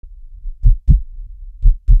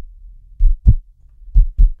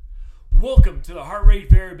Welcome to the Heart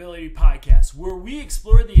Rate Variability Podcast, where we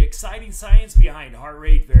explore the exciting science behind heart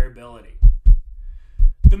rate variability.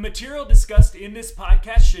 The material discussed in this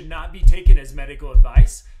podcast should not be taken as medical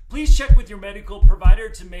advice. Please check with your medical provider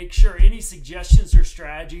to make sure any suggestions or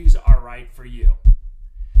strategies are right for you.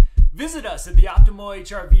 Visit us at the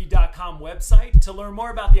OptimalHRV.com website to learn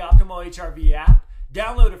more about the Optimal HRV app,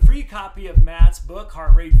 download a free copy of Matt's book,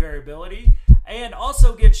 Heart Rate Variability, and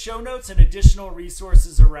also get show notes and additional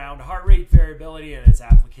resources around heart rate variability and its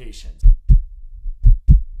applications.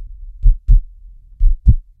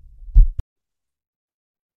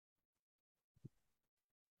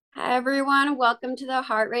 Hi, everyone. Welcome to the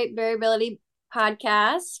Heart Rate Variability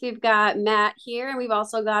Podcast. We've got Matt here, and we've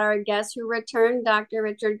also got our guest who returned, Dr.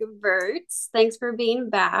 Richard Gevirtz. Thanks for being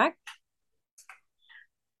back.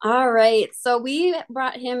 All right. So we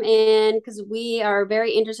brought him in because we are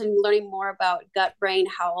very interested in learning more about gut-brain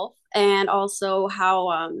health and also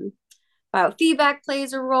how biofeedback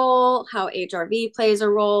plays a role, how HRV plays a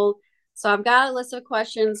role. So I've got a list of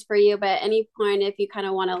questions for you, but at any point, if you kind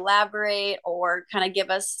of want to elaborate or kind of give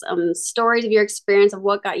us some stories of your experience of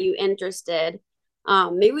what got you interested,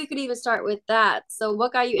 maybe we could even start with that. So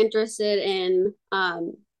what got you interested in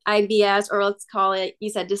IBS, or let's call it, you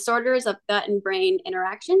said disorders of gut and brain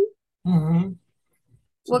interaction? Mm-hmm.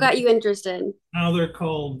 What got you interested? Now they're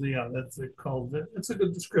called, it's a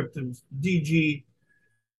good descriptive, DGBIs.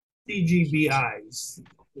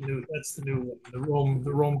 That's the new one,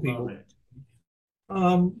 the Rome people.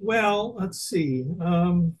 Well, let's see.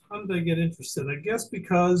 How did I get interested? I guess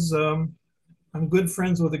because I'm good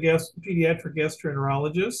friends with a pediatric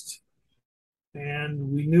gastroenterologist, and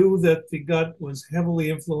we knew that the gut was heavily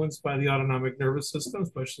influenced by the autonomic nervous system,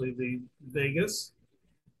 especially the vagus.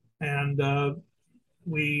 And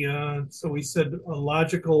so we said a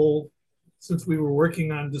logical, since we were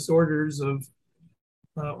working on disorders of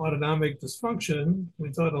autonomic dysfunction,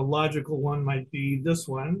 we thought a logical one might be this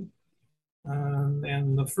one.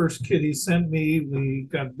 And the first kid he sent me, we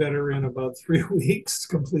got better in about 3 weeks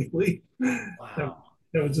completely. Wow.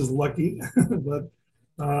 That was just lucky. But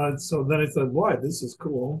so then I thought, wow, this is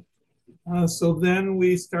cool. So then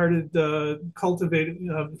we started cultivating.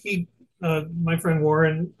 My friend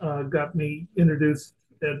Warren got me introduced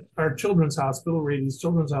at our children's hospital, Rady's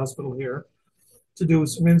Children's Hospital here, to do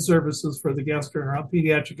some in-services for the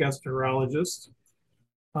pediatric gastroenterologist.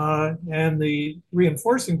 And the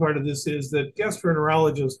reinforcing part of this is that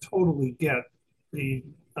gastroenterologists totally get the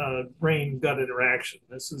brain-gut interaction.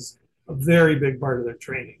 This is a very big part of their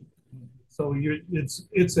training. So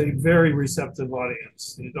it's a very receptive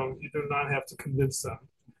audience. You do not have to convince them.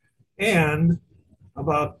 And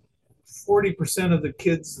about 40% of the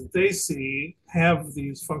kids that they see have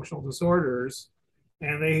these functional disorders,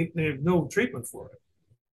 and they have no treatment for it.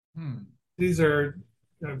 These are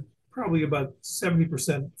probably about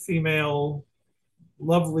 70% female,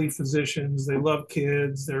 lovely physicians. They love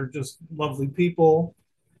kids. They're just lovely people.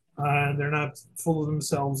 They're not full of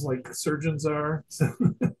themselves like surgeons are.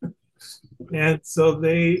 And so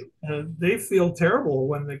they feel terrible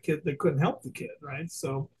when they couldn't help the kid, right?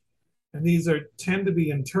 So, and these tend to be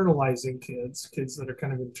internalizing kids that are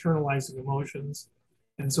kind of internalizing emotions,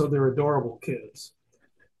 and so they're adorable kids.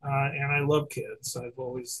 And I love kids. I've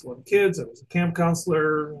always loved kids. I was a camp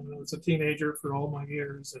counselor when I was a teenager for all my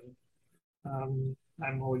years, and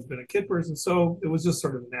I've always been a kid person. So it was just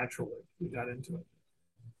sort of natural that we got into it.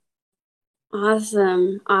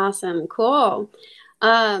 Awesome, cool.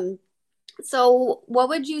 So what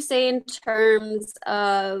would you say in terms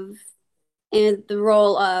of the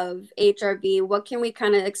role of HRV? What can we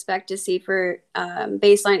kind of expect to see for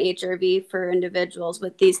baseline HRV for individuals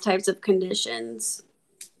with these types of conditions?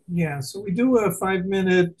 Yeah, so we do a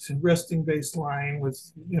 5-minute resting baseline with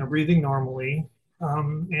breathing normally,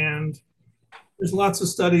 and there's lots of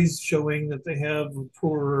studies showing that they have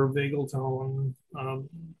poor vagal tone,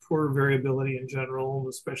 poor variability in general,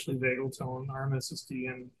 especially vagal tone, RMSSD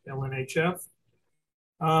and LNHF.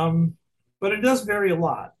 But it does vary a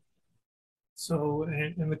lot. So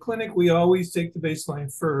in the clinic, we always take the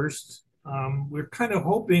baseline first. We're kind of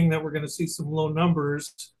hoping that we're going to see some low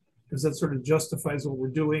numbers, because that sort of justifies what we're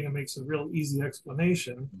doing and makes a real easy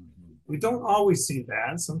explanation. We don't always see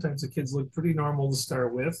that. Sometimes the kids look pretty normal to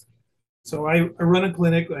start with. So I run a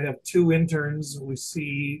clinic. I have 2 interns. We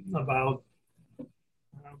see about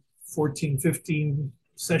 14, 15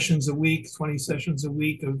 sessions a week, 20 sessions a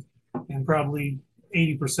week, and probably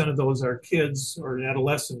 80% of those are kids or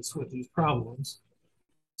adolescents with these problems.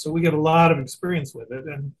 So we get a lot of experience with it.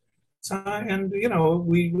 And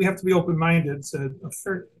we have to be open-minded. So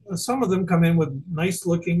some of them come in with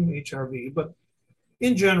nice-looking HRV, but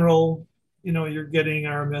in general, you're getting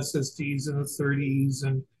RMSSDs in the 30s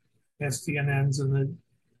and STNNs in the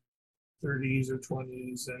 30s or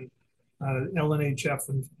 20s, and LNHF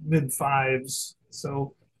in mid fives.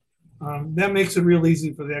 So that makes it real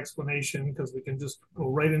easy for the explanation, because we can just go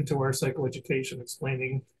right into our psychoeducation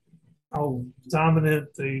explaining how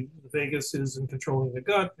dominant the vagus is in controlling the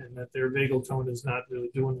gut, and that their vagal tone is not really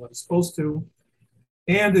doing what it's supposed to.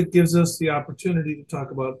 And it gives us the opportunity to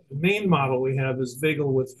talk about the main model we have is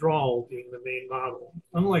vagal withdrawal being the main model.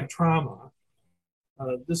 Unlike trauma,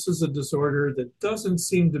 this is a disorder that doesn't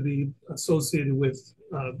seem to be associated with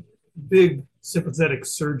big sympathetic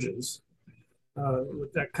surges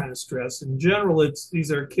with that kind of stress. In general,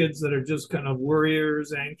 these are kids that are just kind of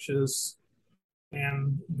worriers, anxious,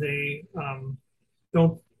 and they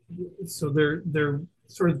don't. So they're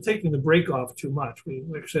sort of taking the brake off too much. We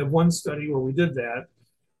actually have one study where we did that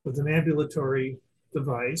with an ambulatory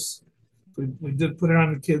device. We did put it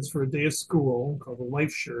on the kids for a day of school called a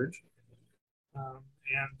life shirt.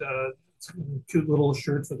 It's a cute little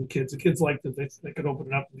shirt for the kids. The kids liked it. They could open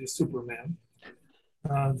it up and be Superman,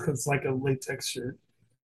 because it's like a latex shirt.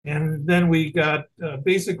 And then we got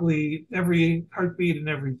basically every heartbeat and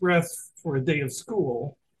every breath for a day of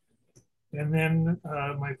school. And then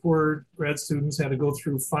my poor grad students had to go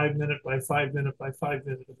through 5 minute by 5 minute by 5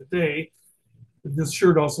 minute of the day. This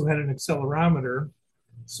shirt also had an accelerometer.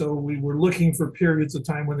 So we were looking for periods of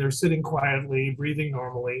time when they're sitting quietly, breathing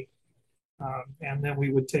normally. And then we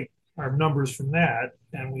would take our numbers from that,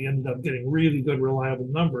 and we ended up getting really good, reliable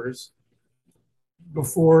numbers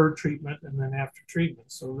before treatment and then after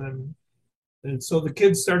treatment. So the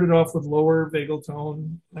kids started off with lower vagal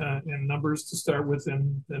tone and numbers to start with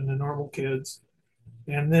than the normal kids.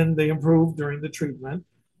 And then they improved during the treatment,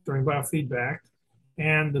 during biofeedback.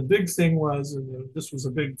 And the big thing was, and this was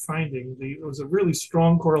a big finding, there was a really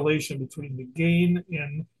strong correlation between the gain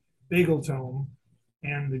in vagal tone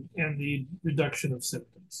and the reduction of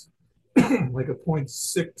symptoms, like a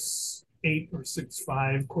 0.68 or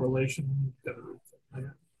 0.65 correlation.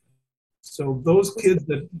 So those kids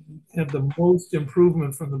that had the most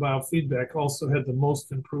improvement from the biofeedback also had the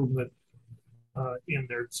most improvement in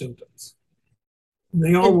their symptoms.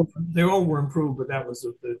 They all were improved, but that was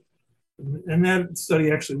and that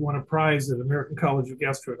study actually won a prize at American College of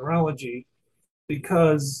Gastroenterology,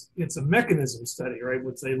 because it's a mechanism study, right?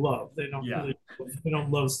 Which they love. They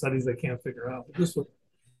don't love studies they can't figure out. But this was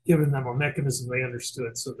giving them a mechanism they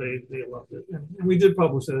understood, so they loved it. And we did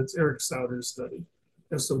publish it. It's Eric Sauder's study,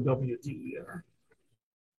 SOWDER.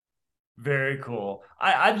 Very cool.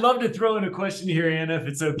 I'd love to throw in a question here, Anna, if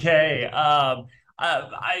it's okay.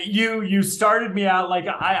 You started me out like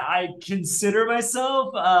I consider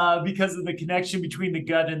myself, because of the connection between the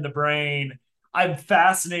gut and the brain, I'm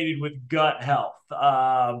fascinated with gut health.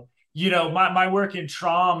 My work in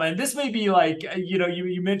trauma, and this may be like,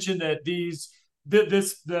 you mentioned that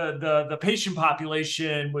the patient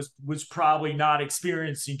population was probably not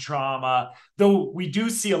experiencing trauma, though we do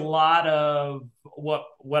see a lot of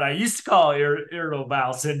what I used to call irritable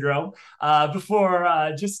bowel syndrome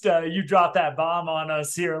before you dropped that bomb on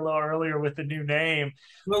us here a little earlier with the new name.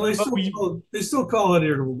 Well, they still call it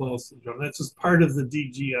irritable bowel syndrome. That's just part of the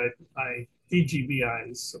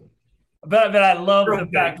DGBIs. So. But I love the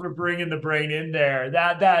fact we're bringing the brain in there.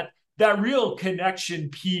 That real connection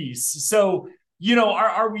piece. So,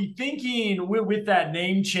 are we thinking with that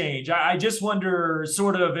name change? I just wonder,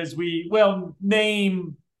 sort of, as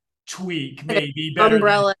name tweak maybe better.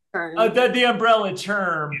 Umbrella term. The umbrella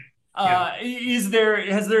term. Yeah.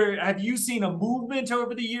 Have you seen a movement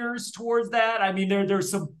over the years towards that? I mean,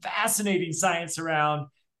 there's some fascinating science around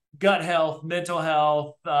gut health, mental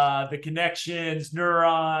health, the connections,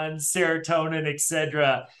 neurons, serotonin,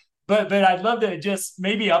 etc. But I'd love to just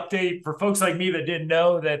maybe update for folks like me that didn't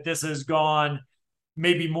know that this has gone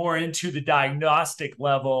maybe more into the diagnostic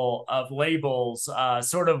level of labels,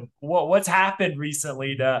 sort of what's happened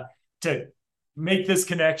recently to make this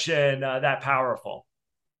connection that powerful.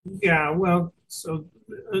 Yeah, well, so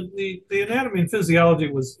the anatomy and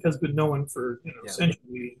physiology has been known for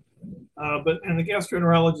centuries, and the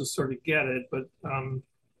gastroenterologists sort of get it, but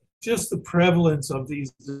just the prevalence of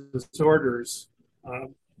these disorders,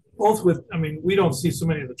 both with, we don't see so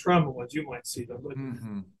many of the trauma ones, you might see them, but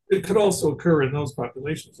it could also occur in those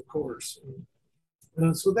populations, of course.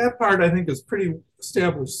 And so that part, I think, is pretty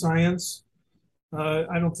established science.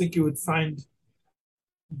 I don't think you would find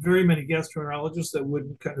very many gastroenterologists that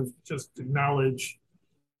wouldn't kind of just acknowledge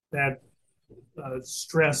that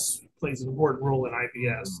stress plays an important role in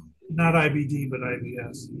IBS. Not IBD, but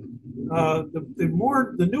IBS.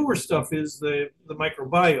 The newer stuff is the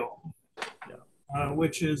microbiome.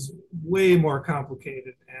 which is way more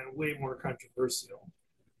complicated and way more controversial.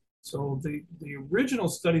 So the original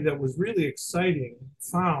study that was really exciting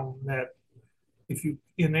found that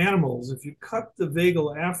in animals, if you cut the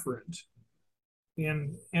vagal afferent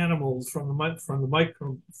in animals from the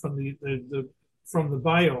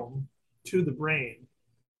biome to the brain,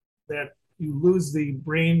 that you lose the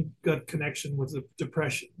brain gut connection with the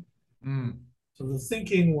depression. Mm. So the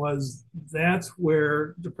thinking was that's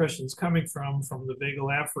where depression is coming from the vagal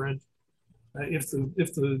afferent.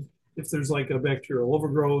 If there's like a bacterial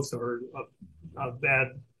overgrowth or a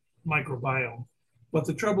bad microbiome. But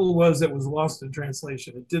the trouble was it was lost in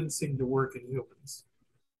translation. It didn't seem to work in humans.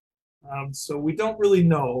 So we don't really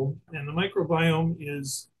know, and the microbiome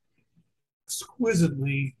is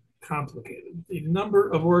exquisitely complicated. The number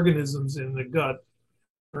of organisms in the gut,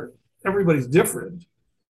 everybody's different,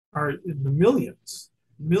 are in the millions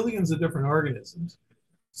of different organisms.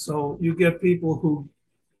 So you get people who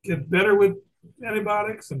get better with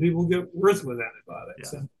antibiotics and people get worse with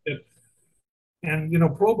antibiotics. Yeah. And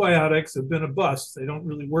probiotics have been a bust. They don't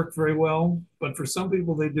really work very well, but for some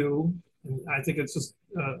people they do. And I think it's just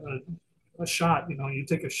a shot. You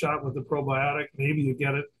take a shot with a probiotic, maybe you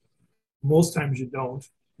get it. Most times you don't.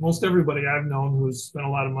 Most everybody I've known who's spent a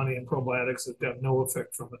lot of money on probiotics have got no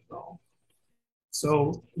effect from it at all.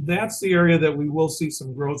 So that's the area that we will see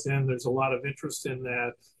some growth in. There's a lot of interest in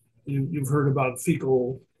that. You've heard about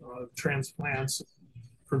fecal transplants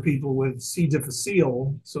for people with C.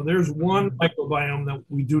 difficile. So there's one microbiome that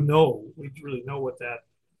we do know. We really know what that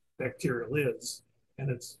bacterial is, and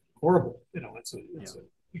it's horrible.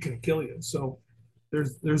 It can kill you. So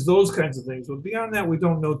there's those kinds of things. But beyond that, we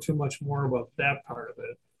don't know too much more about that part of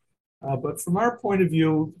it. But from our point of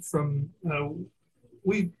view,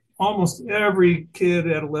 almost every kid,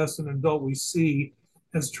 adolescent, adult we see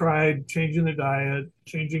has tried changing their diet,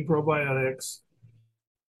 changing probiotics,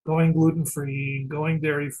 going gluten-free, going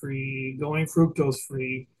dairy-free, going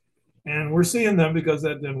fructose-free, and we're seeing them because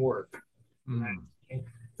that didn't work. Mm.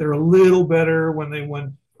 They're a little better when they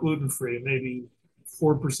went gluten-free, maybe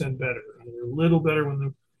 4% better. They're a little better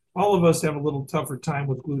all of us have a little tougher time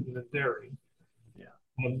with gluten and dairy. Yeah.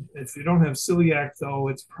 If you don't have celiac, though,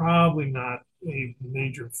 it's probably not a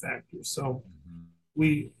major factor. So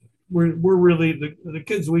we're really, the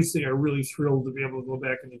kids we see are really thrilled to be able to go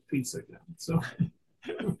back and eat pizza again. So.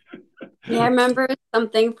 Yeah, I remember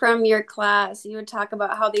something from your class. You would talk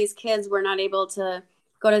about how these kids were not able to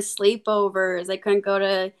go to sleepovers. They couldn't go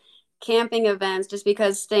to camping events just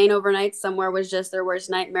because staying overnight somewhere was just their worst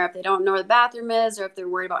nightmare if they don't know where the bathroom is or if they're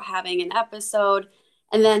worried about having an episode.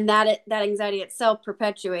 And then that anxiety itself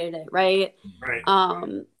perpetuated it, right? Right.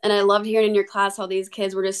 And I loved hearing in your class how these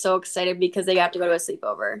kids were just so excited because they got to go to a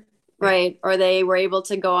sleepover, right? Or they were able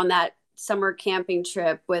to go on that summer camping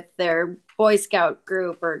trip with their Boy Scout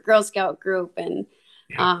group or Girl Scout group. And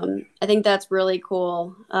I think that's really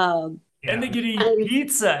cool. And they could eat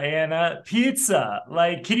pizza, Anna. Pizza.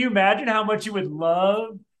 Like, can you imagine how much you would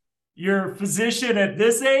love your physician at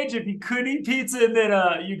this age if you could eat pizza and then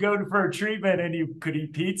you go for a treatment and you could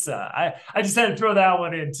eat pizza? I just had to throw that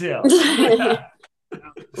one in too.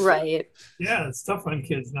 Right. Yeah, it's tough on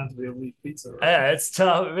kids not to be able to eat pizza. Right? Yeah, it's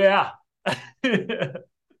tough. Yeah.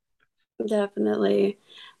 Definitely.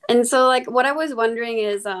 And so like what I was wondering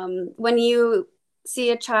is when you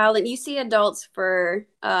see a child and you see adults for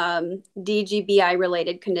DGBI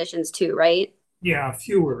related conditions too, right? Yeah,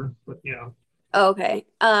 fewer, but yeah. Okay.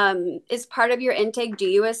 Is part of your intake, do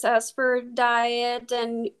you assess for diet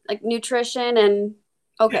and like nutrition and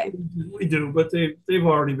okay. Yeah, we do, but they've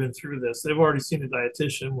already been through this. They've already seen a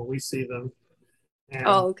dietitian when we see them. And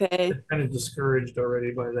okay. they're kind of discouraged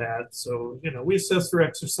already by that. So, we assess for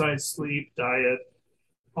exercise, sleep, diet,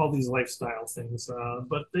 all these lifestyle things.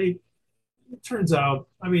 But it turns out,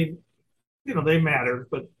 they matter,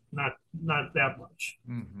 but not that much.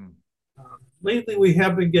 Mm-hmm. Lately, we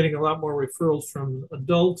have been getting a lot more referrals from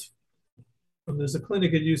there's a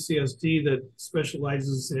clinic at UCSD that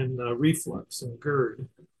specializes in reflux and GERD.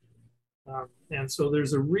 And so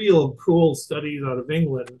there's a real cool study out of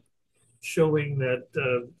England showing that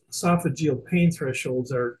esophageal pain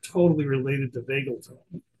thresholds are totally related to vagal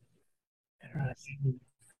tone.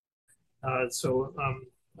 So I don't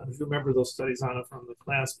know if you remember those studies on it from the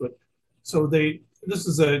class, but so this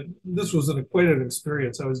was quite an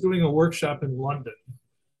experience. I was doing a workshop in London,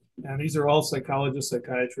 and these are all psychologists,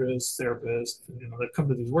 psychiatrists, therapists, that come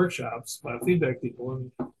to these workshops, biofeedback people,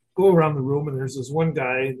 and go around the room. And there's this one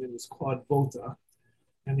guy, his name is Claude Bota,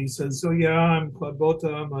 and he says, "So yeah, I'm Claude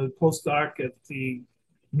Bota. I'm a postdoc at the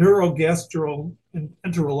Neurogastro and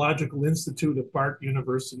Enterological Institute at Bard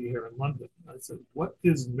University here in London. I said, what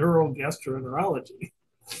is neurogastroenterology?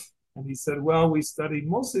 And he said, well,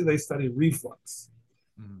 mostly they study reflux.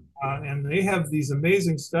 And they have these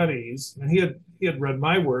amazing studies, and he had read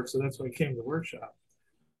my work, so that's why I came to the workshop,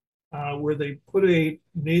 where they put a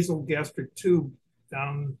nasal gastric tube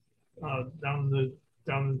down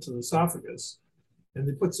into the esophagus, and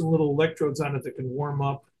they put some little electrodes on it that can warm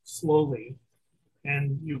up slowly,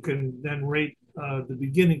 and you can then rate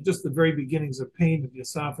just the very beginnings of pain in the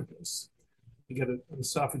esophagus. You get an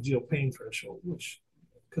esophageal pain threshold, which,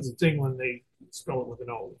 because it's England, they spell it with an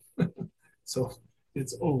O. So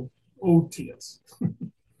it's OTS.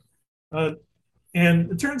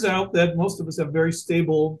 And it turns out that most of us have very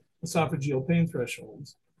stable esophageal pain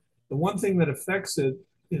thresholds. The one thing that affects it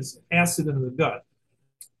is acid in the gut.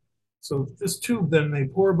 So this tube, then they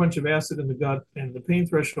pour a bunch of acid in the gut and the pain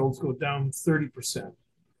thresholds go down 30%.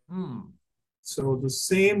 So the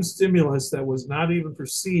same stimulus that was not even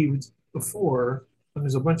perceived before, when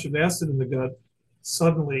there's a bunch of acid in the gut,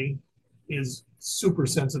 suddenly is super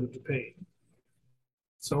sensitive to pain.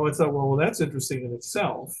 So I thought, well, that's interesting in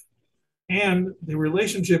itself. And the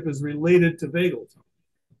relationship is related to vagal tone.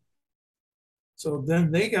 So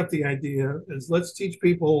then they got the idea is let's teach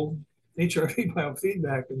people HRV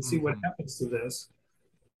biofeedback and see what happens to this.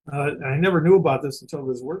 I never knew about this until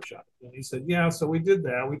this workshop. And he said, yeah, so we did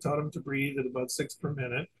that. We taught them to breathe at about 6 per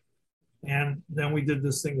minute. And then we did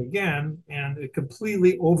this thing again, and it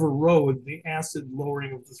completely overrode the acid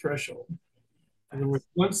lowering of the threshold. In other words,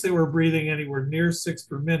 once they were breathing anywhere near 6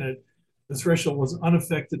 per minute, the threshold was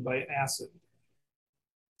unaffected by acid.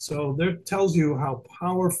 So that tells you how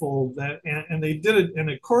powerful that, and they did it, and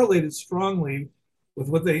it correlated strongly with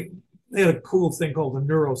what they had a cool thing called a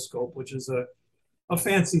neuroscope, which is a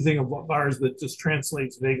fancy thing of bars that just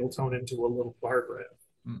translates vagal tone into a little bar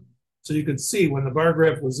graph. So you could see when the bar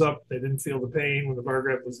graph was up, they didn't feel the pain. When the bar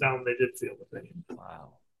graph was down, they did feel the pain.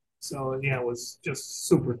 Wow. So yeah, it was just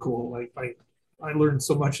super cool. I learned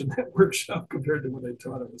so much in that workshop compared to what I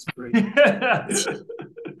taught. It was great.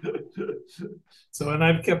 So, and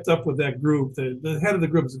I've kept up with that group. The head of the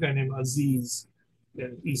group is a guy named Aziz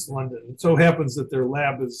in East London. It so happens that their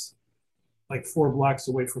lab is like 4 blocks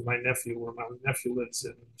away from my nephew, where my nephew lives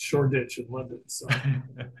in Shoreditch in London. So,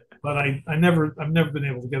 but I've never been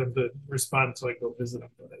able to get him to respond until I go visit him.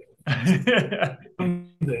 But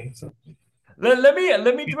anyway, so.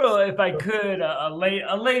 Let me throw, if I could, a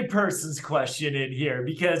lay person's question in here,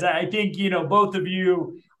 because I think, both of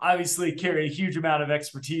you obviously carry a huge amount of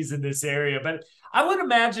expertise in this area, but I would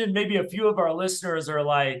imagine maybe a few of our listeners are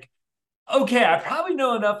like, okay, I probably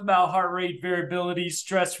know enough about heart rate variability,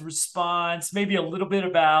 stress response, maybe a little bit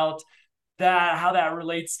about that, how that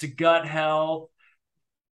relates to gut health,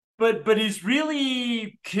 but is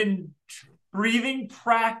really breathing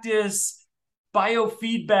practice,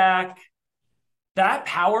 biofeedback, that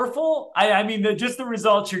powerful? I mean, just the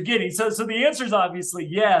results you're getting. So the answer is obviously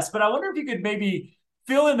yes, but I wonder if you could maybe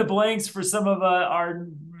fill in the blanks for some of our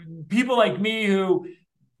people like me who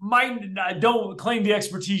don't claim the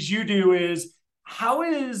expertise you do. Is how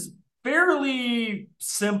is fairly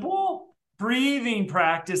simple breathing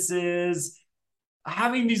practices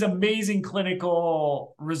having these amazing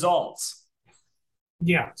clinical results?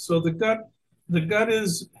 Yeah, so the gut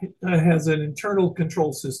has an internal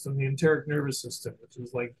control system, the enteric nervous system, which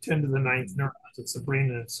is like 10 to the 9th neurons. It's the brain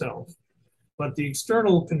in itself. But the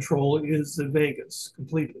external control is the vagus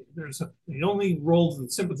completely. The only role that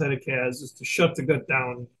the sympathetic has is to shut the gut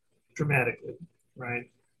down dramatically,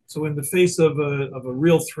 right? So in the face of a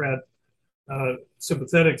real threat,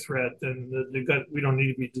 sympathetic threat, then the gut, we don't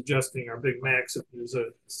need to be digesting our Big Macs if there's a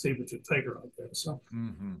saber-tooth tiger out there. So,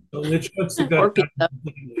 so it shuts the gut down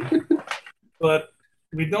completely. But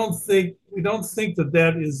we don't think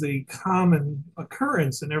that is a common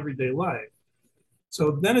occurrence in everyday life.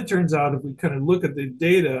 So then it turns out, if we kind of look at the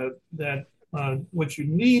data, that what you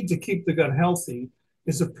need to keep the gut healthy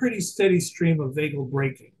is a pretty steady stream of vagal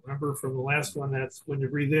braking. Remember from the last one, that's when you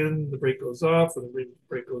breathe in, the brake goes off, and the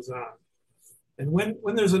brake goes on. And when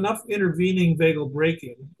there's enough intervening vagal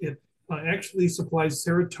braking, it actually supplies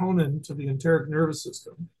serotonin to the enteric nervous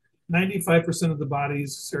system. 95% of the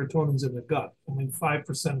body's serotonin's in the gut, only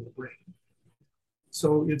 5% in the brain.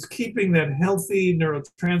 So it's keeping that healthy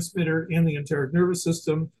neurotransmitter in the enteric nervous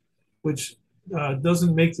system, which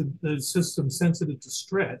doesn't make the system sensitive to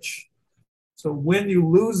stretch. So when you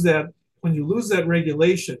lose that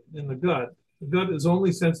regulation in the gut is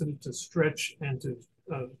only sensitive to stretch and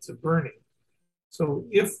to burning. So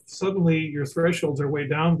if suddenly your thresholds are way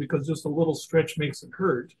down because just a little stretch makes it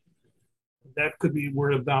hurt, that could be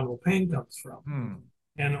where abdominal pain comes from.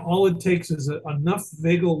 And all it takes is enough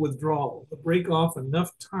vagal withdrawal to break off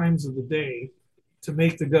enough times of the day to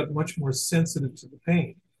make the gut much more sensitive to the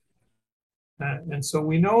pain. And so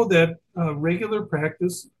we know that regular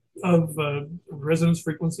practice of resonance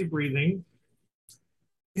frequency breathing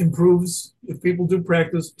improves, if people do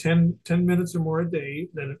practice 10 minutes or more a day,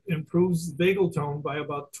 then it improves vagal tone by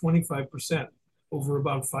about 25% over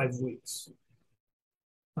about 5 weeks.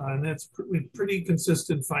 And that's pretty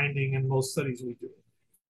consistent finding in most studies we do.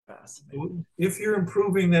 If you're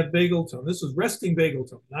improving that vagal tone, this is resting vagal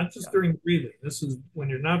tone, not just during breathing. This is when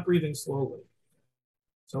you're not breathing slowly.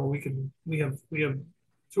 So we have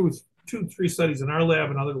 3 studies in our lab,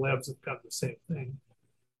 and other labs have got the same thing.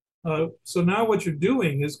 So now what you're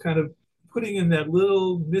doing is kind of putting in that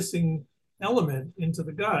little missing element into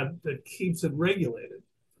the gut that keeps it regulated.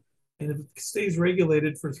 And if it stays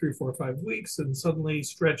regulated for 3, 4, 5 weeks, then suddenly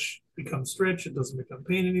stretch becomes stretch. It doesn't become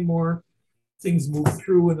pain anymore. Things move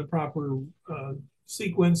through in the proper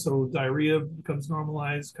sequence. So diarrhea becomes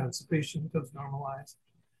normalized, constipation becomes normalized.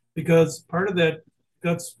 Because part of that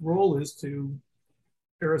gut's role is to,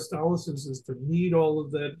 peristalsis is to knead all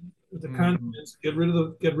of that, the contents, get rid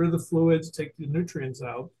of the fluids, take the nutrients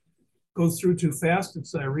out. Goes through too fast,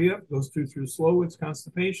 it's diarrhea. Goes through slow, it's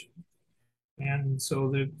constipation. And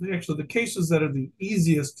so actually the cases that are the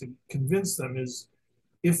easiest to convince them is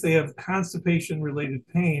if they have constipation related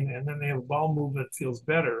pain and then they have a bowel movement that feels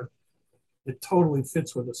better, it totally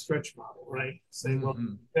fits with a stretch model, right? Say, well,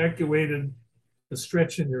 evacuated the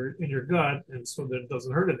stretch in your gut, and so that it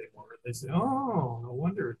doesn't hurt anymore. They say, oh, no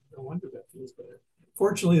wonder that feels better.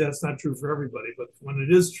 Fortunately, that's not true for everybody, but when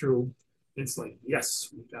it is true, it's like, yes,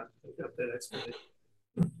 we got that explanation.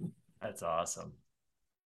 That's awesome.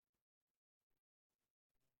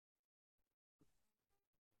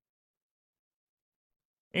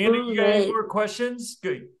 Anna, you got any more questions?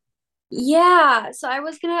 Good. Yeah, so I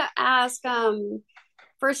was gonna ask,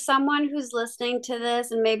 for someone who's listening to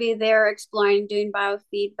this and maybe they're exploring doing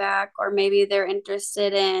biofeedback, or maybe they're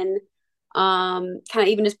interested in kind of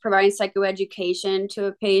even just providing psychoeducation to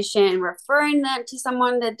a patient, referring them to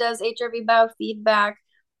someone that does HRV biofeedback,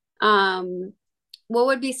 what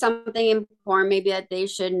would be something important maybe that they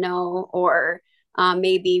should know, or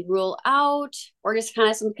maybe rule out, or just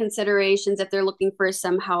kind of some considerations if they're looking for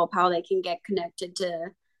some help, how they can get connected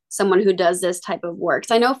to someone who does this type of work?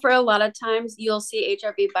 So I know for a lot of times you'll see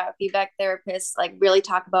HRV biofeedback therapists like really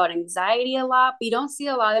talk about anxiety a lot, but you don't see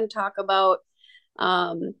a lot of them talk about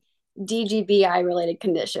DGBI related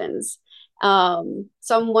conditions. So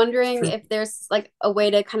I'm wondering if there's like a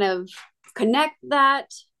way to kind of connect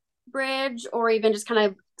that bridge, or even just kind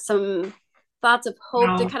of some thoughts of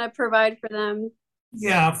hope to kind of provide for them.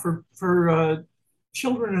 Yeah, for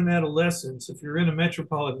children and adolescents, if you're in a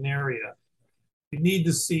metropolitan area, you need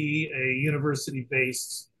to see a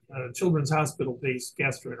university-based, children's hospital-based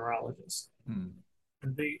gastroenterologist.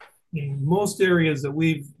 And in most areas that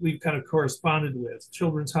we've kind of corresponded with,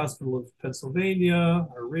 Children's Hospital of Pennsylvania,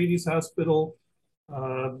 our Radius Hospital,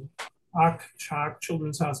 CHOC,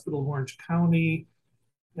 Children's Hospital of Orange County,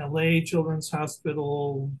 LA Children's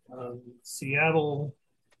Hospital, Seattle,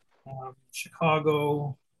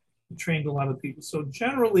 Chicago, trained a lot of people. So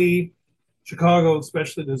generally, Chicago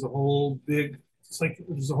especially, there's a whole big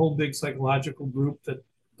psychological group that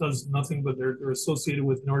does nothing, but they're associated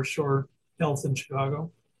with North Shore Health in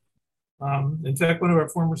Chicago. In fact, one of our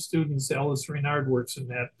former students, Alice Reynard, works in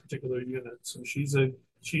that particular unit. So she's a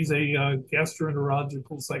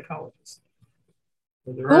gastroenterological psychologist.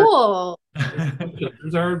 So cool.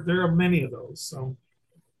 There are many of those.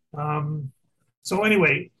 So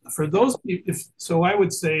anyway, for those, I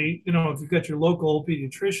would say, if you've got your local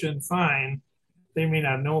pediatrician, fine. They may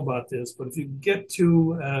not know about this, but if you get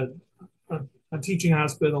to a teaching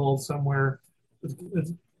hospital somewhere,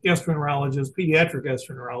 gastroenterologists, pediatric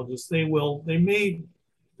gastroenterologists,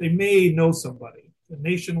 they may know somebody.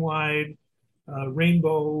 Nationwide,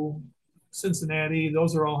 Rainbow, Cincinnati,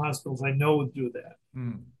 those are all hospitals I know would do that.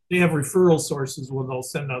 They have referral sources where they'll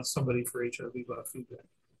send out somebody for HRV biofeedback.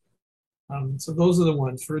 So those are the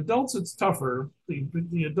ones. For adults, it's tougher.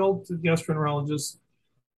 The adult gastroenterologists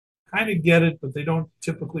kind of get it, but they don't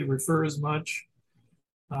typically refer as much.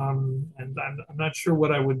 And I'm not sure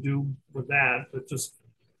what I would do with that, but just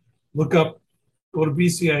go to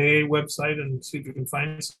BCIA website and see if you can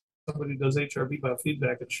find somebody who does HRV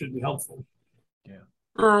biofeedback. It should be helpful. Yeah.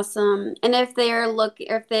 Awesome. And if their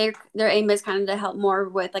aim is kind of to help more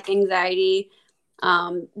with like anxiety,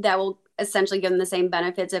 that will essentially give them the same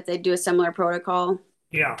benefits if they do a similar protocol.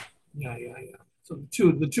 Yeah. So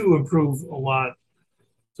the two improve a lot.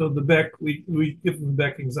 So the Beck, we give them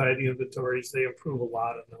Beck anxiety inventories. They improve a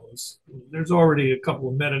lot on those. There's already a couple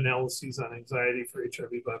of meta-analyses on anxiety for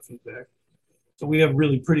HRV biofeedback. So we have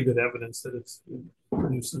really pretty good evidence that it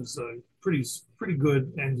produces pretty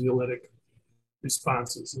good anxiolytic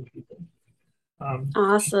responses in people.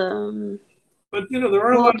 Awesome. But there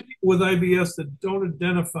are a lot of people with IBS that don't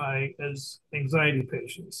identify as anxiety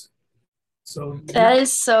patients. So that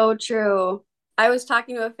is so true. I was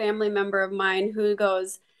talking to a family member of mine who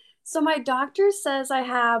goes, so my doctor says I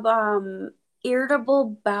have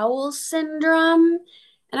irritable bowel syndrome.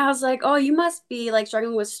 And I was like, oh, you must be like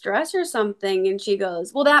struggling with stress or something. And she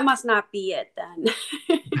goes, well, that must not be it then.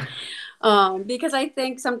 Because I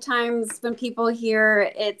think sometimes when people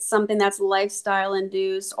hear it's something that's lifestyle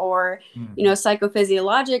induced or,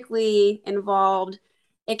 psychophysiologically involved,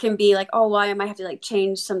 it can be like, oh, why I might have to like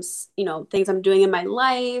change some, things I'm doing in my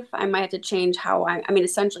life. I might have to change how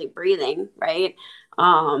essentially breathing, right?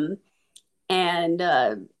 And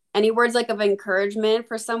any words like of encouragement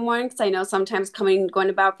for someone, because I know sometimes going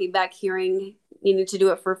to biofeedback, hearing you need to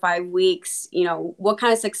do it for 5 weeks, what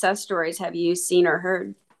kind of success stories have you seen or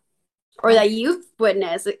heard, or that you've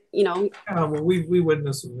witnessed? Yeah, well, we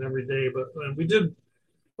witness them every day, but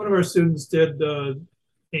one of our students did a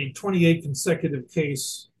 28 consecutive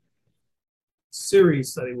case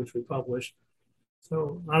series study, which we published.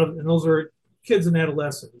 So and those are kids and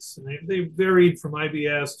adolescents, and they varied from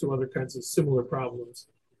IBS to other kinds of similar problems.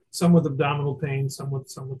 Some with abdominal pain, some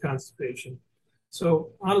with constipation.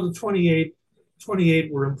 So out of the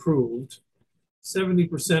 28 were improved.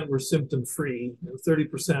 70% were symptom-free, and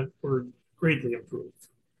 30% were greatly improved.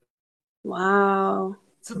 Wow.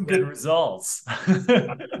 Some good results.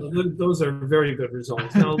 Those are very good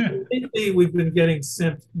results. Now, lately we've been getting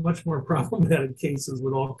sent much more problematic cases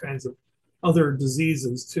with all kinds of other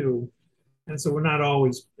diseases too. And so we're not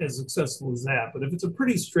always as successful as that. But if it's a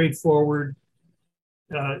pretty straightforward,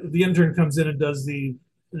 the intern comes in and does the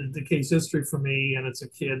case history for me, and it's a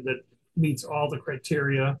kid that meets all the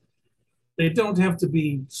criteria. They don't have to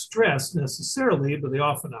be stressed necessarily, but they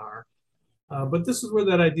often are. But this is where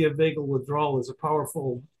that idea of vagal withdrawal is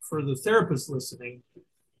powerful for the therapist listening.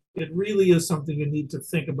 It really is something you need to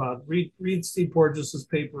think about. Read Steve Porges'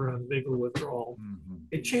 paper on vagal withdrawal. Mm-hmm.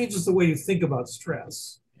 It changes the way you think about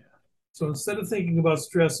stress. Yeah. So instead of thinking about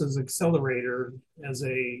stress as accelerator, as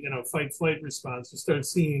a fight-flight response, you start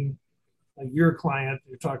seeing your client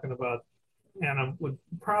you're talking about, Anna, would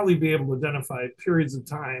probably be able to identify periods of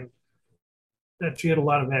time that she had a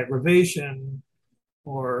lot of aggravation,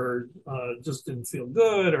 or just didn't feel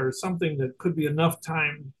good, or something that could be enough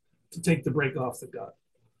time to take the brake off the gut.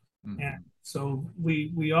 Mm-hmm. And so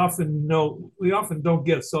we often don't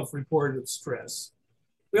get self-reported stress.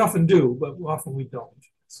 We often do, but often we don't.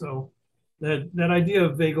 So that idea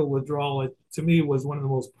of vagal withdrawal, to me, was one of the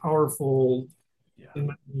most powerful, in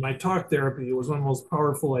my talk therapy, it was one of the most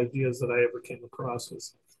powerful ideas that I ever came across.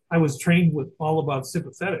 I was trained with all about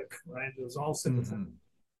sympathetic, right? It was all sympathetic. Mm-hmm.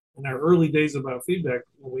 In our early days of biofeedback,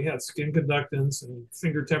 when we had skin conductance and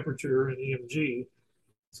finger temperature and EMG,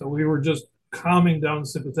 so we were just calming down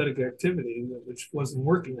sympathetic activity, which wasn't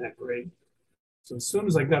working that great. So as soon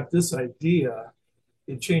as I got this idea,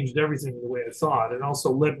 it changed everything the way I thought. It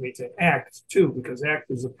also led me to ACT too, because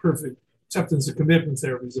ACT is a perfect, acceptance and commitment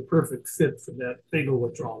therapy is a perfect fit for that vagal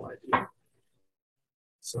withdrawal idea.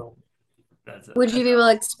 So. Would you be able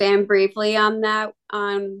to expand briefly on that,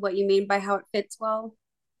 on what you mean by how it fits well?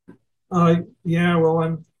 Yeah,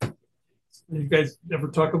 well, you guys ever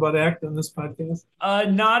talk about ACT on this podcast?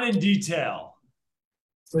 Not in detail.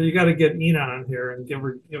 So you got to get Ina on here and get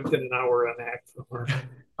an hour on ACT from her.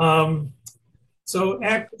 So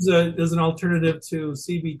ACT is an alternative to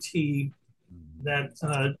CBT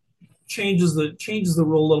that changes the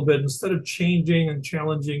role a little bit. Instead of changing and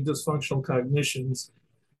challenging dysfunctional cognitions,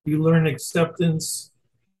 you learn acceptance,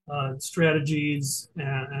 strategies,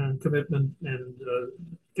 and commitment, and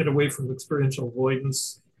get away from experiential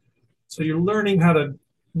avoidance. So you're learning how to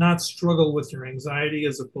not struggle with your anxiety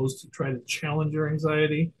as opposed to try to challenge your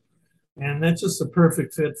anxiety. And that's just a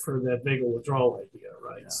perfect fit for that vagal withdrawal idea,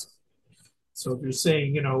 right? Yeah. So if you're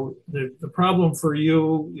saying, the problem for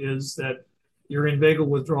you is that you're in vagal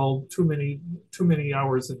withdrawal too many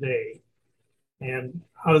hours a day. And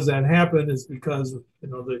how does that happen is because,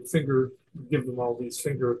 the finger, give them all these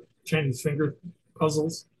Chinese finger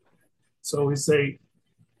puzzles. So we say,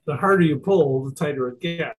 the harder you pull, the tighter it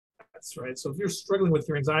gets, right? So if you're struggling with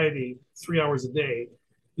your anxiety 3 hours a day,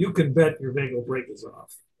 you can bet your vagal brake is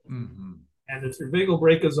off. Mm-hmm. And if your vagal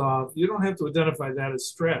brake is off, you don't have to identify that as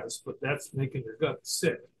stress, but that's making your gut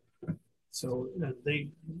sick. So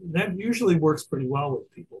that usually works pretty well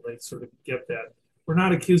with people. They sort of get that we're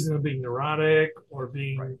not accusing them of being neurotic or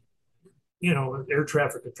being, Right. Air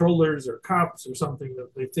traffic controllers or cops or something that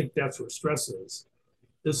they think that's where stress is.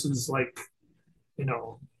 This is like, you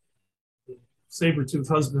know, saber-tooth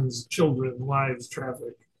husbands, children, wives,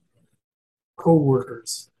 traffic,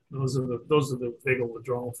 co-workers. Those are the vagal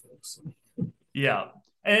withdrawal folks. Yeah.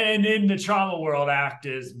 And in the trauma world, ACT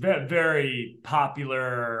is very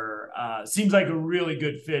popular. Seems like a really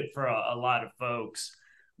good fit for a lot of folks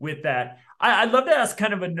with that. I'd love to ask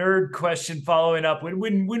kind of a nerd question following up.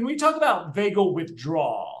 When we talk about vagal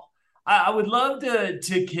withdrawal, I would love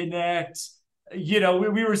to connect. We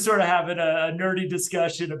were sort of having a nerdy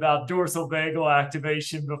discussion about dorsal vagal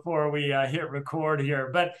activation before we hit record here.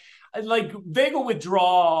 But like vagal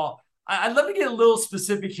withdrawal, I'd love to get a little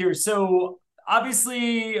specific here. So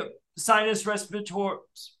obviously sinus respiratory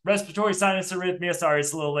sinus arrhythmia. Sorry,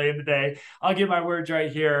 it's a little late in the day. I'll get my words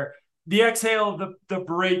right here. The exhale, the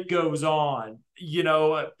brake goes on,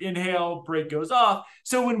 inhale, brake goes off.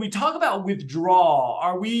 So when we talk about withdrawal,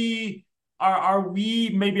 are we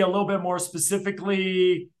maybe a little bit more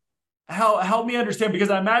specifically, help me understand, because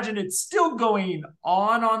I imagine it's still going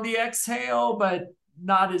on the exhale, but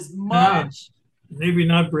not as much. Maybe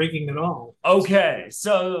not braking at all. Okay,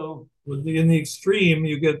 so in the extreme,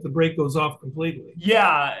 you get the brake goes off completely.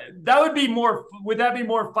 Yeah, would that be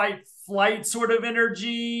more fight flight sort of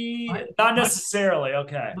energy? Not necessarily.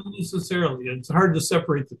 Okay. Not necessarily. It's hard to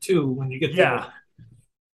separate the two when you get Yeah.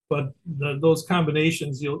 But those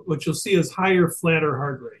combinations, what you'll see is higher, flatter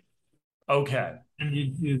heart rate. Okay. And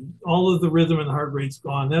you all of the rhythm and the heart rate's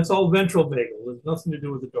gone. That's all ventral vagal. There's nothing to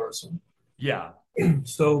do with the dorsal. Yeah.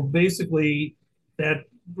 So basically, that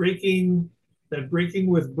breaking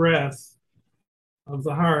with breath of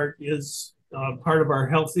the heart is part of our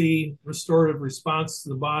healthy restorative response to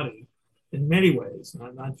the body in many ways,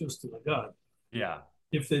 not just in the gut. Yeah.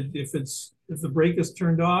 If the brake is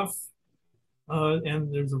turned off,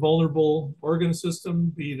 and there's a vulnerable organ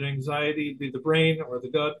system, be it anxiety, be it the brain or the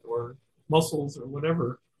gut or muscles or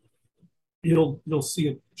whatever, you'll see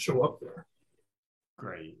it show up there.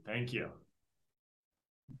 Great, thank you.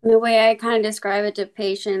 The way I kind of describe it to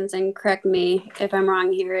patients, and correct me if I'm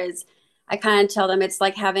wrong here, is I kind of tell them it's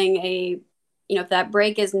like having if that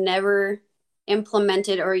brake is never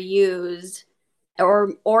implemented or used,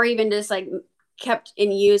 or even just like kept in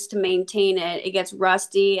use to maintain it, it gets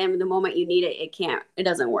rusty, and the moment you need it, it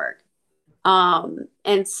doesn't work.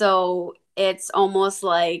 And so it's almost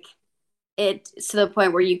like it's to the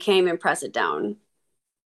point where you can't even press it down.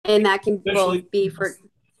 And that can both be for,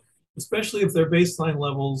 especially if their baseline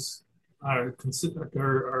levels are consistent with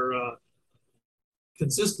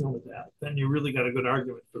that, then you really got a good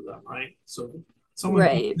argument for them, right? So someone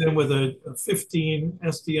right. comes in with a 15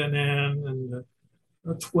 SDNN and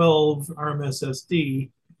a 12 RMSSD,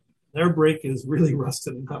 their brake is really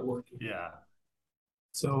rusted and not working. Yeah.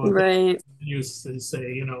 So right. You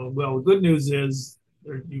say, well, the good news is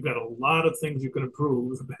you've got a lot of things you can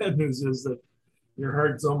improve. The bad news is that your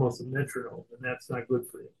heart's almost a metronome, and that's not good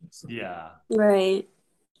for you. So. Yeah. Right.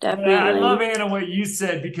 Definitely. I love, Anna, what you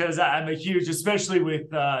said, because I'm a huge, especially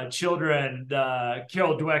with children,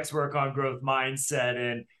 Carol Dweck's work on growth mindset,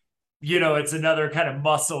 and it's another kind of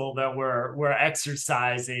muscle that we're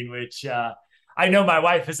exercising, which I know my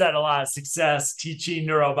wife has had a lot of success teaching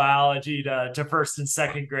neurobiology to first and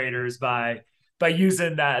second graders by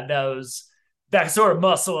using that sort of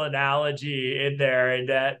muscle analogy in there.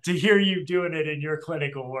 And to hear you doing it in your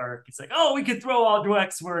clinical work, it's like, oh, we could throw all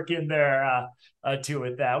Dweck's work in there too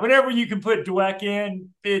with that. Whenever you can put Dweck in,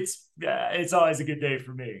 it's always a good day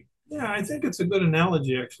for me. Yeah, I think it's a good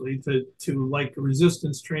analogy, actually, to like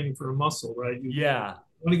resistance training for a muscle, right? You want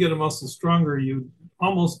to get a muscle stronger, you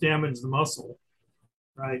almost damage the muscle,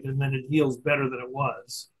 right? And then it heals better than it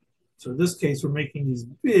was. So in this case, we're making these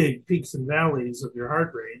big peaks and valleys of your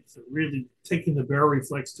heart rate, so really taking the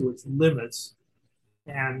baroreflex to its limits.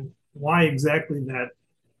 And why exactly that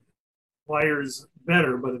wires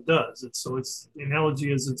better, but it does. The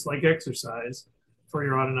analogy is it's like exercise for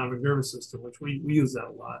your autonomic nervous system, which we use that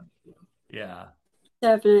a lot. Yeah.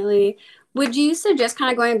 Definitely. Would you suggest, kind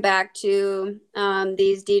of going back to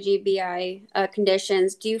these DGBI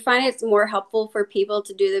conditions, do you find it's more helpful for people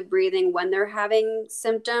to do the breathing when they're having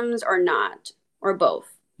symptoms or not, or both?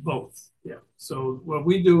 Both, yeah. So what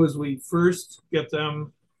we do is we first get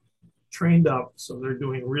them trained up, so they're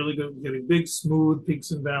doing really good, getting big, smooth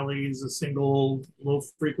peaks and valleys, a single low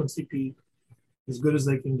frequency peak, as good as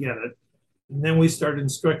they can get it. And then we start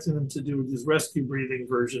instructing them to do this rescue breathing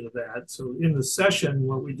version of that. So in the session,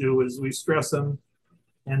 what we do is we stress them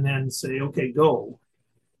and then say, okay, go.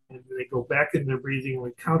 And they go back in their breathing, and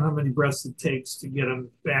we count how many breaths it takes to get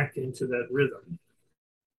them back into that rhythm.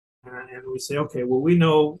 And we say, okay, well, we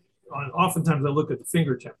know, oftentimes I look at the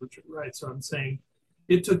finger temperature, right? So I'm saying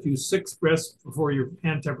it took you 6 breaths before your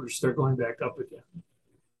hand temperature start going back up again.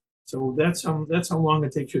 So that's how long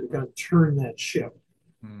it takes you to kind of turn that ship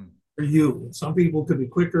for you. Some people could be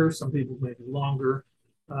quicker, some people may be longer.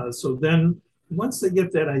 So then once they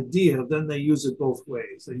get that idea, then they use it both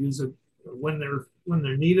ways. They use it when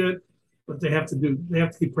they're needed, but they have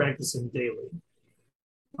to keep practicing daily.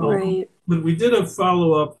 Right. But we did a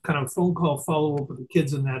follow-up, kind of phone call follow-up with the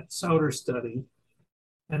kids in that Souter study.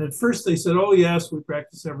 And at first they said, oh, yes, we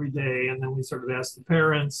practice every day. And then we sort of asked the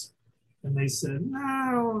parents, and they said,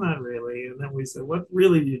 no, not really. And then we said, what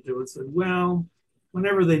really do you do? It said, well,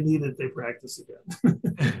 whenever they need it, they practice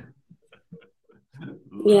again.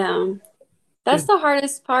 Yeah. That's the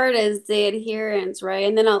hardest part is the adherence,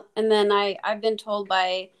 right? I've been told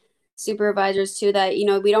by supervisors too that,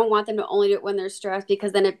 we don't want them to only do it when they're stressed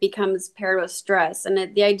because then it becomes paired with stress.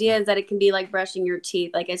 And the idea is that it can be like brushing your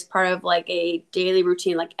teeth, like it's part of like a daily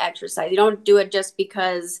routine, like exercise. You don't do it just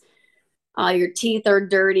because your teeth are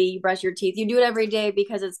dirty, you brush your teeth. You do it every day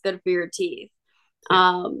because it's good for your teeth.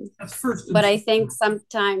 Yeah. That's first. But I think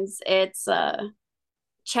sometimes it's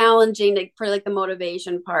challenging for like the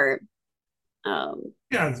motivation part.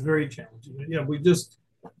 Yeah, it's very challenging. Yeah, you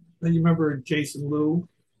remember Jason Liu?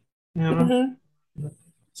 Mhm.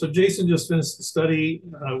 So Jason just finished the study,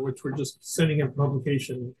 which we're just sending him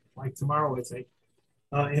publication like tomorrow, I think,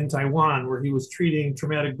 in Taiwan, where he was treating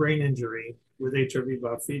traumatic brain injury with HRV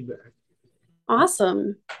biofeedback.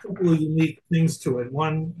 Awesome. A couple of unique things to it.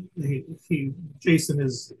 One, Jason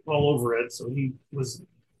is all over it, so he was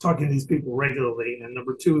talking to these people regularly. And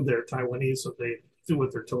number two, they're Taiwanese, so they do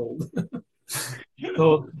what they're told.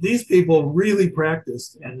 So these people really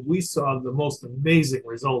practiced, and we saw the most amazing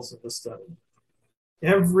results in the study.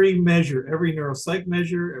 Every measure, every neuropsych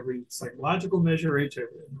measure, every psychological measure,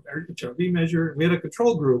 HRV measure, we had a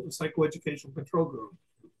control group, a psychoeducational control group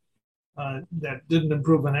that didn't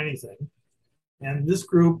improve on anything. And this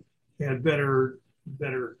group had better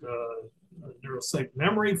neuropsych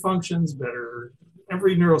memory functions,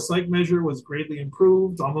 every neuropsych measure was greatly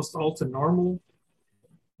improved, almost all to normal.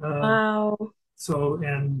 Wow.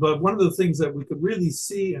 But one of the things that we could really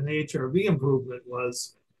see in the HRV improvement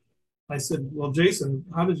was, I said, well, Jason,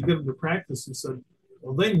 how did you get them to practice? He said,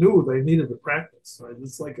 well, they knew they needed to practice. Right?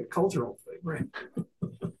 It's like a cultural thing, right?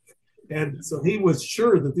 And so he was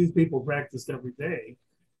sure that these people practiced every day.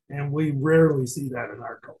 And we rarely see that in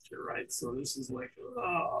our culture, right? So this is like,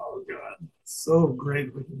 oh, God, so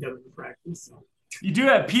great we can get them to practice. So. You do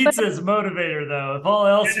have pizza as a motivator, though. If all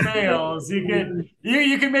else fails, you can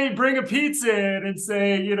maybe bring a pizza in and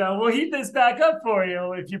say, we'll heat this back up for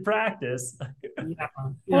you if you practice. Yeah.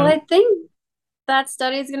 Well, I think that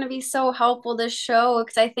study is going to be so helpful to show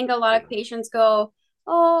because I think a lot of patients go,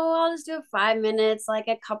 oh, I'll just do it 5 minutes, like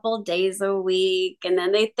a couple days a week, and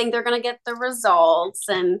then they think they're going to get the results.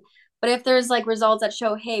 But if there's like results that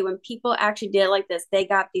show, hey, when people actually did it like this, they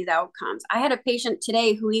got these outcomes. I had a patient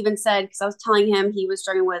today who even said, because I was telling him he was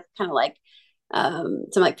struggling with kind of like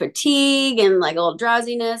some like fatigue and like a little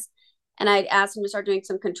drowsiness. And I asked him to start doing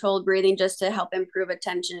some controlled breathing just to help improve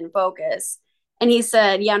attention and focus. And he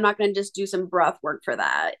said, yeah, I'm not going to just do some breath work for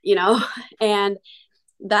that, and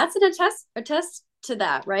that's a test to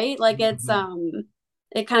that, right? Like it's,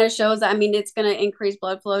 it kind of shows that, it's going to increase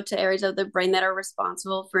blood flow to areas of the brain that are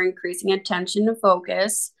responsible for increasing attention and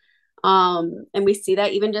focus. And we see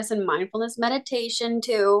that even just in mindfulness meditation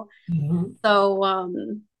too. Mm-hmm. So,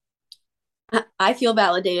 I feel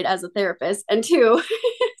validated as a therapist. And two,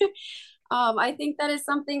 I think that is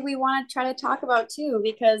something we want to try to talk about too,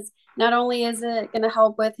 because not only is it going to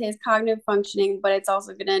help with his cognitive functioning, but it's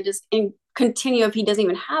also going to just continue if he doesn't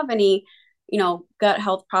even have any, gut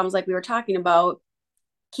health problems like we were talking about,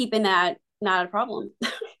 keeping that not a problem.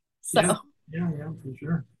 So yeah, for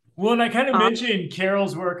sure. Well, and I kind of mentioned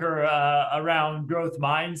Carol's work around growth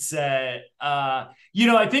mindset. I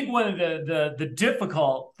think one of the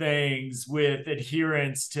difficult things with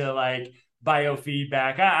adherence to like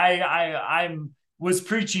biofeedback, I was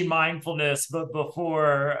preaching mindfulness, but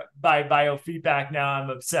before by biofeedback, now I'm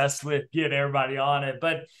obsessed with getting everybody on it.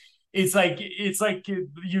 But it's like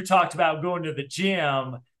you talked about going to the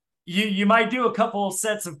gym. You might do a couple of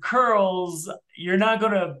sets of curls. Your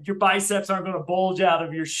biceps aren't going to bulge out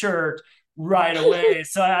of your shirt right away.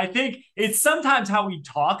 So I think it's sometimes how we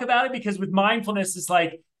talk about it, because with mindfulness, it's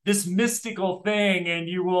like this mystical thing, and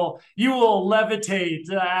you will levitate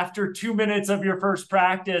after 2 minutes of your first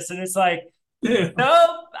practice. And it's like, Yeah.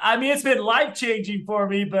 No, I mean, it's been life-changing for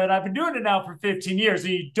me, but I've been doing it now for 15 years.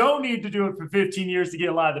 And you don't need to do it for 15 years to get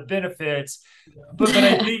a lot of the benefits. But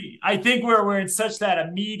I think we're in such that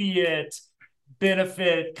immediate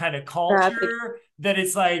benefit kind of Traffic. culture that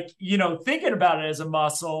it's like, thinking about it as a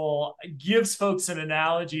muscle gives folks an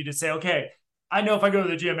analogy to say, okay, I know if I go to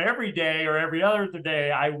the gym every day or every other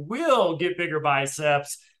day, I will get bigger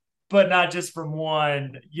biceps, but not just from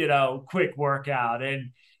one, quick workout.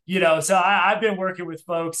 And so I've been working with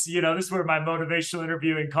folks, this is where my motivational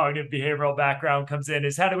interview and cognitive behavioral background comes in,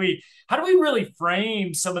 is how do we really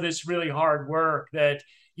frame some of this really hard work that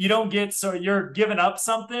you don't get, so you're giving up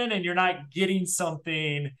something and you're not getting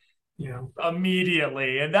something Yeah.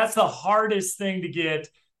 immediately. And that's the hardest thing to get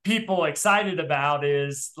people excited about,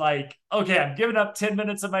 is like, okay, I'm giving up 10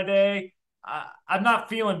 minutes of my day. I'm not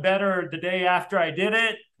feeling better the day after I did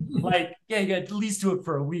it. Like, yeah, you got at least do it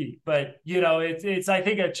for a week. But, it's, I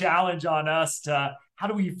think, a challenge on us to, how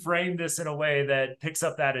do we frame this in a way that picks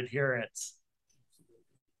up that adherence?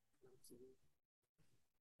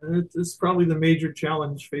 It's probably the major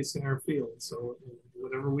challenge facing our field. So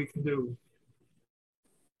whatever we can do.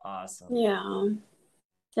 Awesome. Yeah,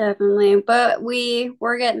 definitely. But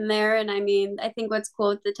we're getting there. And I mean, I think what's cool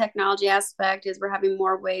with the technology aspect is we're having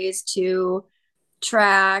more ways to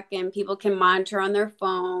track, and people can monitor on their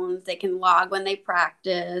phones. They can log when they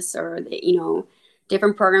practice, or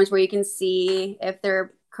different programs where you can see if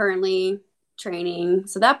they're currently training.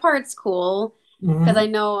 So that part's cool, because Mhm. I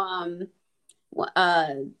know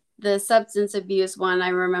uh the substance abuse one, I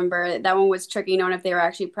remember that one was tricky knowing if they were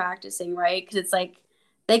actually practicing, right? Because it's like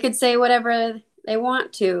they could say whatever they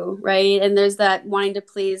want to, right? And there's that wanting to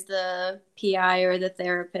please the PI or the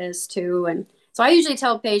therapist too. And so I usually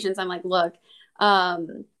tell patients, I'm like, look,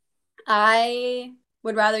 um, I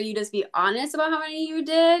would rather you just be honest about how many you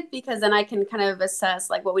did, because then I can kind of assess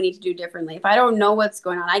like what we need to do differently. If I don't know what's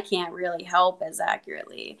going on, I can't really help as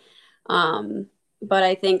accurately. Um, but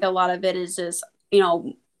I think a lot of it is just,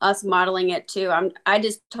 us modeling it too. I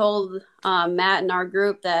just told Matt in our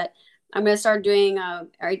group that I'm going to start doing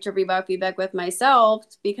HRV biofeedback with myself,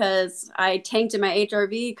 because I tanked in my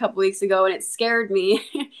HRV a couple weeks ago and it scared me.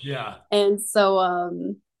 Yeah. And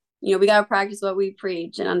so, we got to practice what we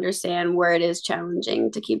preach and understand where it is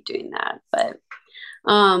challenging to keep doing that. But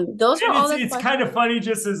those were And all it's the it's kind questions. of funny,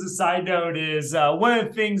 just as a side note, is one of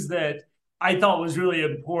the things that I thought was really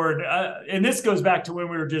important, and this goes back to when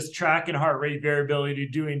we were just tracking heart rate variability,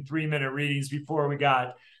 doing 3-minute readings before we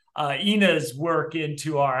got Ina's work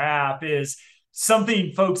into our app, is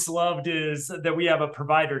something folks loved is that we have a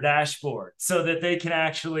provider dashboard so that they can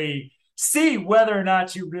actually see whether or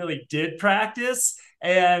not you really did practice.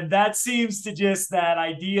 And that seems to just, that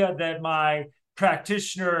idea that my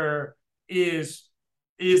practitioner is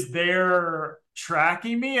there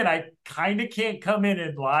tracking me, and I kind of can't come in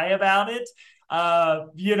and lie about it.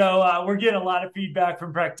 We're getting a lot of feedback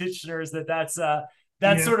from practitioners that's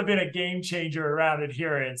Yeah. sort of been a game changer around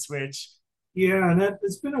adherence, which, Yeah, and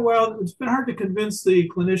it's been a while. It's been hard to convince the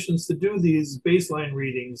clinicians to do these baseline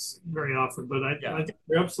readings very often, but I yeah. think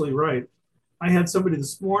you're absolutely right. I had somebody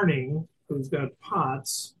this morning who's got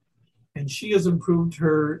POTS, and she has improved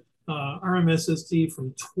her RMSSD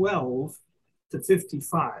from 12 to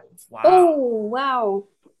 55, Wow. Oh, wow.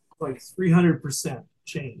 like 300%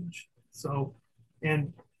 change. So,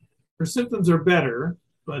 and her symptoms are better,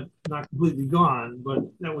 but not completely gone. But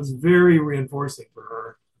that was very reinforcing for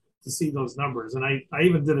her to see those numbers. And I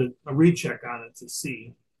even did a recheck on it to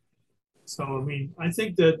see. So, I mean, I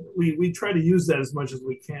think that we try to use that as much as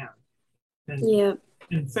we can. And Yeah.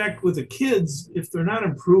 in fact, with the kids, if they're not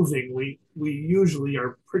improving, we usually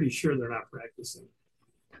are pretty sure they're not practicing.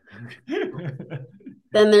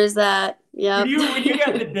 Then there's that. when Yep. you when you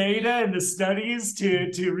got the data and the studies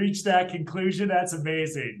to reach that conclusion, that's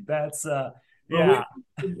amazing. That's Well, yeah.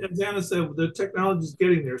 as Anna said, the technology is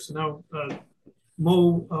getting there. So now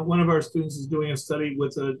Mo, one of our students, is doing a study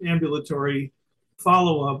with an ambulatory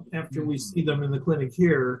follow-up after we see them in the clinic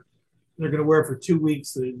here. They're going to wear for 2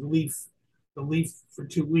 weeks, the leaf for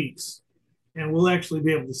 2 weeks, and we'll actually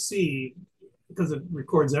be able to see, because it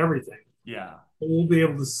records everything. Yeah. We'll be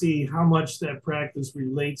able to see how much that practice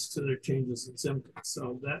relates to their changes in symptoms.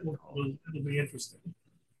 So that'll be interesting.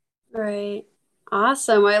 Right.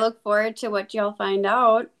 Awesome. I look forward to what y'all find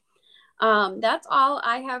out. That's all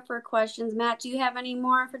I have for questions. Matt, do you have any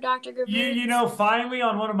more for Dr. Gavritz? Finally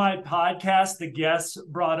on one of my podcasts, the guest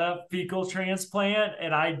brought up fecal transplant,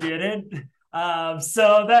 and I didn't.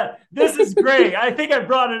 So that this is great. I think I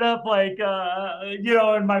brought it up like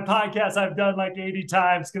in my podcast I've done like 80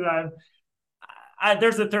 times, because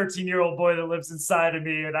there's a 13-year-old boy that lives inside of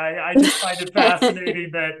me, and I just find it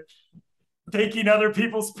fascinating that taking other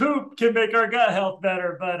people's poop can make our gut health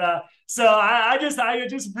better. But so I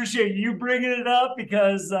just appreciate you bringing it up,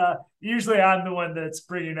 because usually I'm the one that's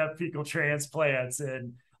bringing up fecal transplants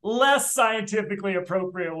in less scientifically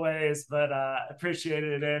appropriate ways, but appreciate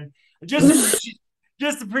it. And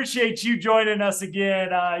just appreciate you joining us again.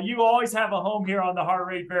 You always have a home here on the Heart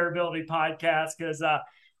Rate Variability Podcast, because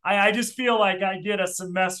I just feel like I get a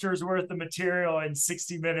semester's worth of material in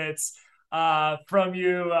 60 minutes from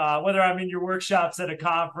you, whether I'm in your workshops at a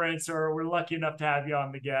conference or we're lucky enough to have you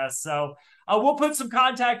on the guest. So we'll put some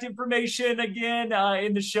contact information again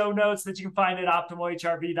in the show notes that you can find at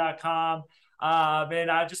optimalhrv.com. And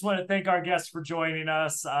I just want to thank our guests for joining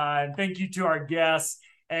us, and thank you to our guests.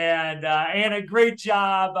 And Anna, great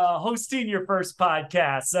job hosting your first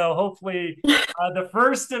podcast. So hopefully the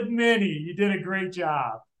first of many. You did a great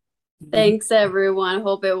job. Thanks, everyone.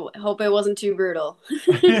 Hope it wasn't too brutal.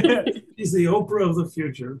 He's the Oprah of the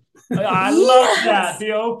future. I love that. The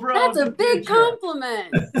Oprah. That's of a the big future.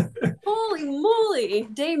 compliment. Holy moly.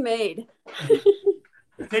 Day made.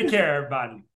 Take care, everybody.